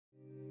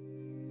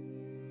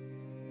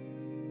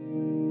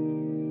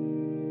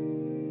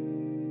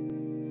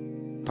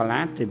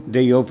Palante.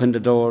 They opened the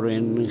door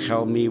and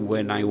helped me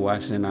when I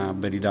was in a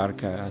very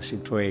dark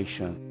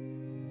situation.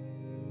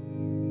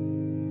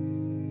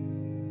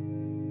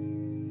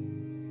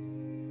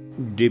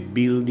 The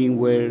building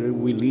where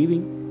we're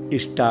living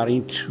is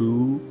starting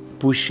to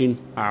pushing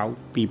out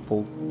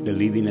people that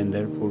living in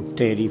there for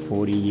 30,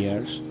 40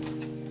 years.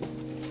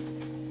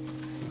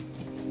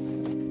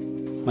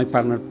 My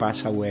partner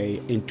passed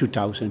away in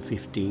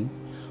 2015.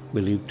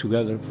 We lived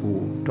together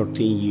for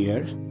 13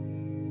 years.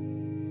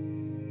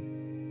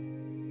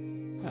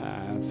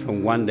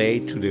 From one day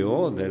to the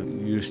other,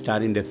 you're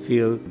starting to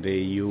feel that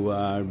you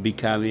are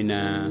becoming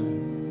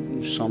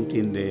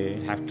something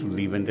that have to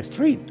live in the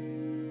street.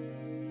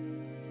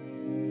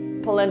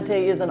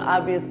 Palante is an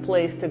obvious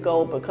place to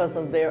go because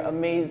of their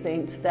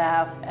amazing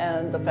staff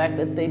and the fact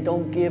that they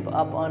don't give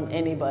up on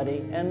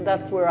anybody. And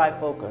that's where I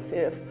focus.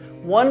 If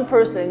one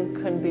person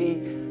can be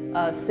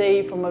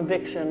saved from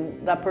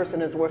eviction, that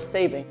person is worth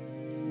saving.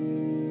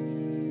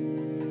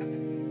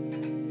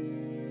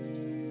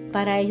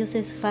 Para ellos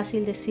es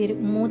fácil decir,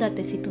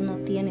 múdate si tú no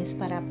tienes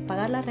para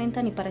pagar la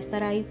renta ni para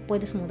estar ahí,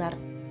 puedes mudar.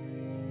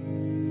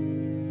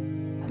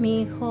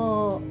 Mi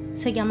hijo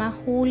se llama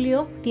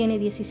Julio, tiene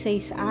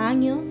 16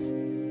 años.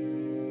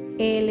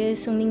 Él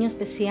es un niño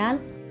especial.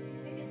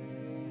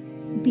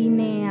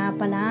 Vine a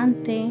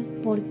Palante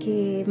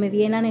porque me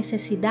vi en la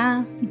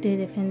necesidad de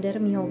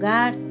defender mi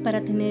hogar para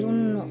tener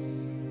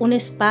un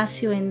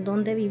espacio en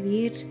donde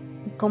vivir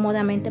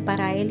cómodamente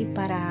para él y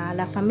para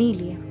la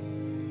familia.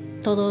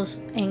 Todos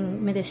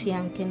me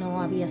decían que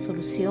no había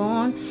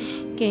solución,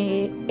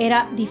 que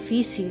era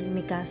difícil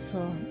mi caso.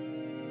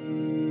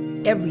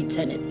 Every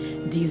tenant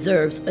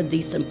deserves a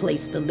decent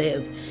place to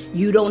live.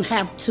 You don't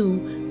have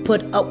to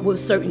put up with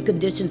certain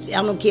conditions.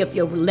 I don't care if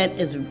your rent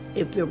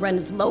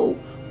is low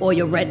or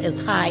your rent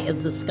is high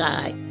as the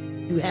sky.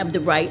 You have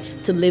the right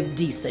to live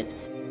decent.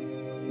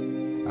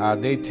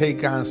 They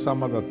take on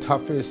some of the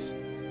toughest,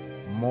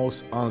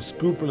 most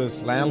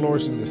unscrupulous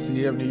landlords in the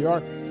city of New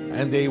York,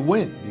 and they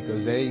win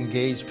because they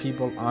engage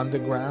people on the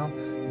ground,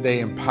 they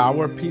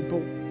empower people,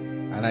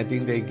 and I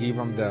think they give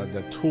them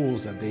the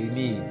tools that they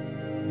need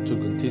to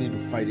continue to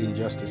fight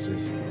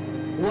injustices.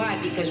 Why?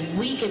 Because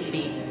we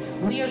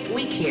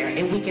care,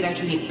 and we can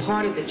actually be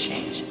part of the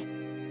change.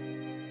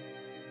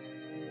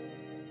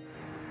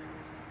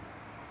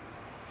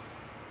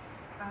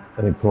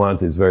 I think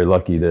Palante is very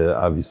lucky to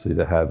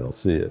have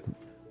Elcia.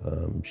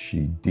 She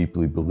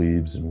deeply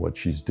believes in what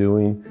she's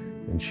doing,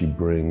 and she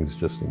brings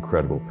just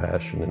incredible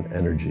passion and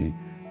energy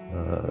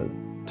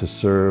to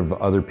serve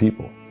other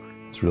people.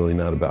 It's really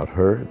not about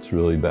her, it's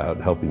really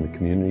about helping the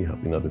community,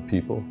 helping other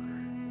people,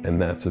 and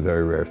that's a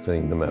very rare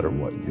thing no matter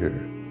what you're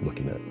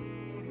looking at.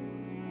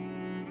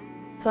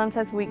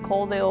 Sometimes we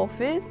call the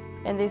office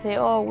and they say,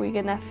 oh, we're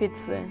gonna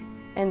fix it,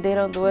 and they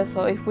don't do it.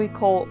 So if we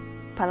call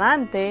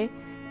Palante,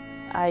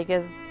 I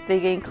guess they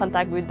get in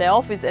contact with the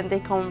office and they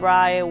come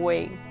right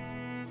away.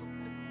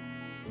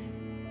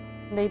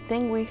 They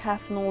think we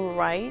have no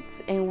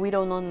rights and we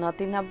don't know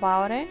nothing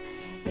about it,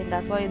 and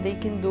that's why they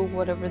can do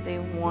whatever they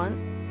want.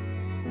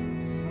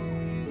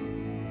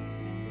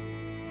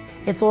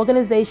 It's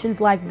organizations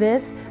like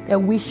this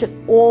that we should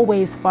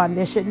always fund.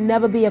 There should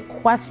never be a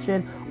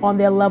question on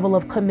their level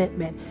of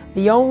commitment.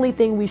 The only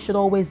thing we should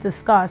always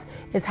discuss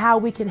is how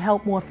we can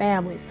help more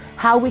families,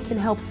 how we can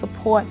help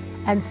support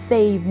and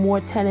save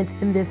more tenants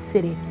in this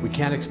city. We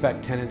can't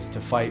expect tenants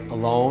to fight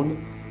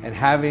alone, and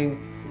having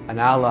an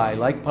ally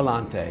like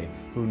Palante,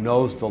 who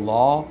knows the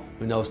law,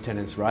 who knows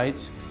tenants'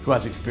 rights, who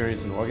has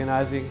experience in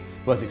organizing,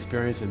 who has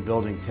experience in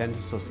building tenant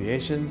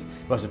associations,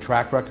 who has a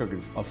track record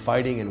of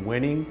fighting and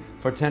winning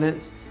for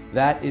tenants,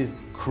 that is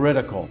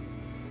critical.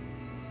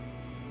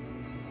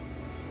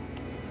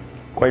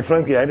 Quite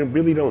frankly, I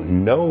really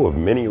don't know of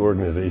many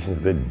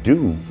organizations that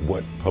do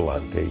what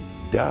Palante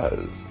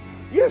does.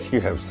 Yes,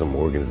 you have some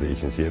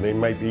organizations here. They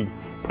might be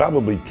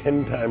probably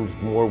 10 times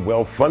more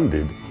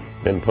well-funded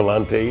than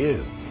Palante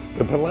is.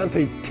 But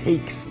Palante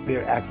takes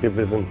their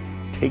activism,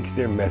 takes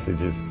their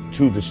messages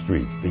to the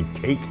streets. They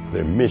take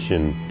their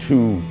mission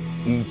to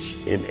each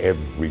and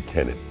every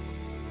tenant.